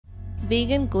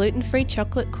Vegan gluten-free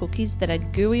chocolate cookies that are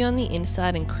gooey on the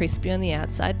inside and crispy on the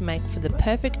outside make for the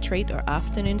perfect treat or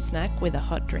afternoon snack with a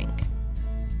hot drink.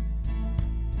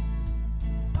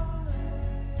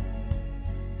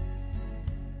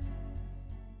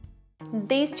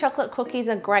 These chocolate cookies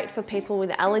are great for people with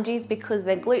allergies because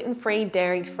they're gluten-free,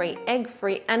 dairy-free,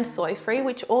 egg-free and soy-free,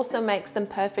 which also makes them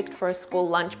perfect for a school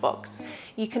lunchbox.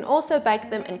 You can also bake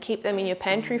them and keep them in your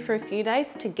pantry for a few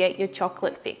days to get your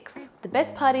chocolate fix. The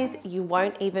best part is you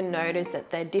won't even notice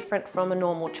that they're different from a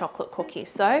normal chocolate cookie.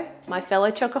 So, my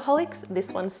fellow chocoholics,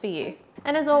 this one's for you.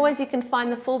 And as always, you can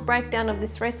find the full breakdown of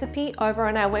this recipe over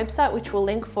on our website, which we'll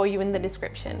link for you in the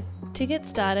description. To get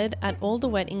started, add all the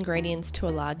wet ingredients to a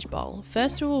large bowl.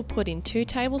 First we will put in 2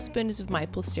 tablespoons of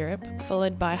maple syrup,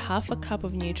 followed by half a cup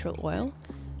of neutral oil,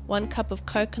 1 cup of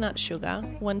coconut sugar,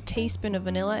 1 teaspoon of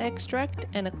vanilla extract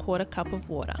and a 1/4 cup of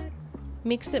water.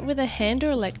 Mix it with a hand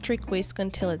or electric whisk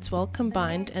until it's well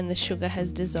combined and the sugar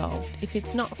has dissolved. If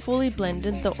it's not fully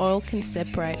blended, the oil can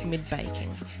separate mid-baking.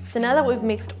 So now that we've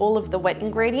mixed all of the wet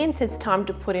ingredients, it's time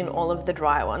to put in all of the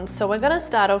dry ones. So we're going to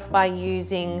start off by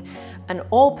using an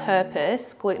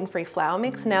all-purpose gluten-free flour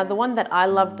mix. Now the one that I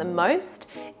love the most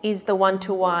is the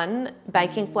 1-to-1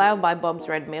 baking flour by Bob's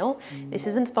Red Mill. This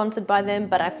isn't sponsored by them,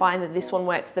 but I find that this one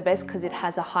works the best because it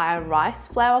has a higher rice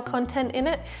flour content in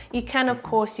it. You can of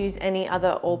course use any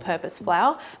other all-purpose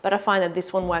flour, but I find that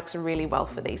this one works really well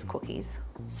for these cookies.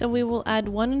 So we will add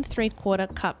 1 3/4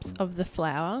 cups of the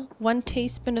flour, 1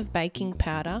 teaspoon of baking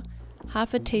powder,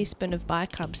 half a teaspoon of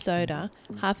bicarb soda,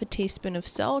 half a teaspoon of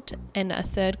salt and a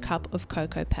 1/3 cup of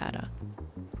cocoa powder.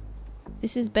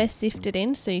 This is best sifted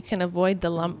in so you can avoid the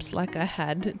lumps like I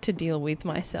had to deal with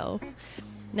myself.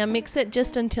 Now mix it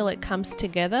just until it comes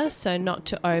together, so not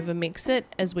to over mix it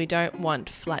as we don't want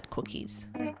flat cookies.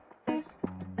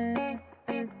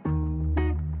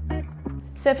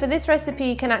 So for this recipe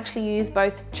you can actually use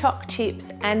both choc chips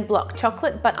and block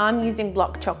chocolate, but I'm using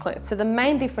block chocolate. So the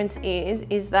main difference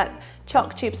is that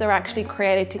choc chips are actually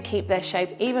created to keep their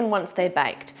shape even once they're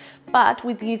baked. But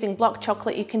with using block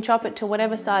chocolate you can chop it to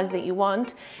whatever size that you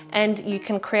want and you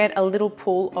can create a little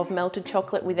pool of melted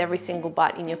chocolate with every single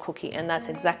bite in your cookie, and that's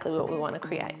exactly what we want to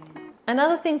create.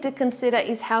 Another thing to consider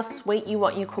is how sweet you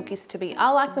want your cookies to be. I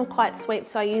like them quite sweet,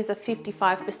 so I use a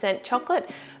 55% chocolate,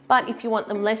 but if you want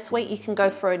them less sweet, you can go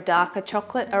for a darker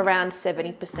chocolate, around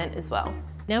 70% as well.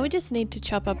 Now we just need to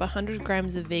chop up 100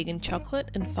 grams of vegan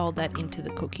chocolate and fold that into the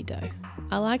cookie dough.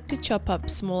 I like to chop up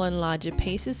small and larger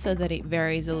pieces so that it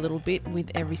varies a little bit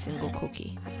with every single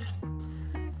cookie.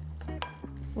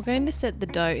 We're going to set the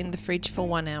dough in the fridge for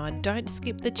 1 hour. Don't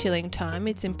skip the chilling time,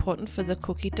 it's important for the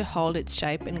cookie to hold its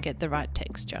shape and get the right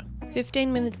texture.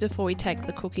 15 minutes before we take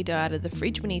the cookie dough out of the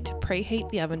fridge, we need to preheat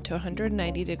the oven to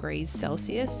 180 degrees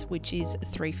Celsius, which is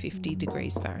 350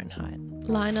 degrees Fahrenheit.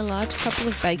 Line a large couple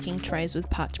of baking trays with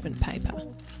parchment paper.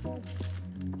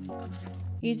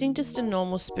 Using just a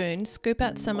normal spoon, scoop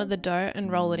out some of the dough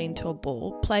and roll it into a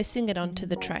ball, placing it onto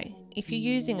the tray. If you're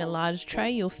using a large tray,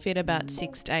 you'll fit about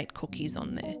 6 to 8 cookies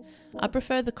on there. I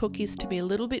prefer the cookies to be a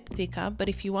little bit thicker, but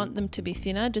if you want them to be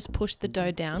thinner, just push the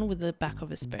dough down with the back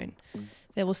of a spoon.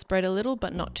 They will spread a little,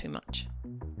 but not too much.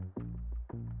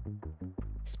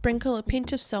 Sprinkle a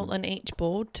pinch of salt on each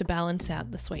ball to balance out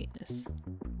the sweetness.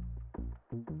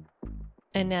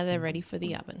 And now they're ready for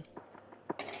the oven.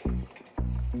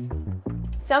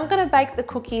 So I'm going to bake the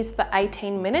cookies for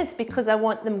 18 minutes because I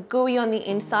want them gooey on the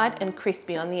inside and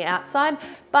crispy on the outside,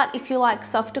 but if you like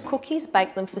softer cookies,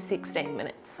 bake them for 16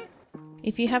 minutes.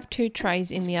 If you have 2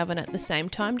 trays in the oven at the same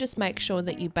time, just make sure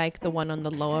that you bake the one on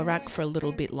the lower rack for a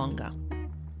little bit longer.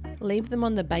 Leave them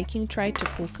on the baking tray to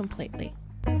cool completely.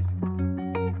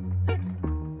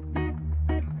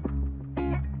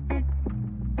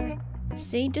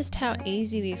 See just how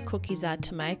easy these cookies are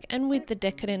to make, and with the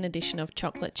decadent addition of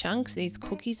chocolate chunks, these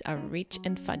cookies are rich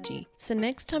and fudgy. So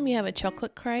next time you have a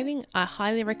chocolate craving, I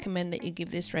highly recommend that you give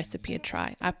this recipe a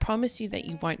try. I promise you that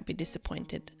you won't be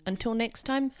disappointed. Until next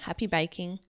time, happy baking!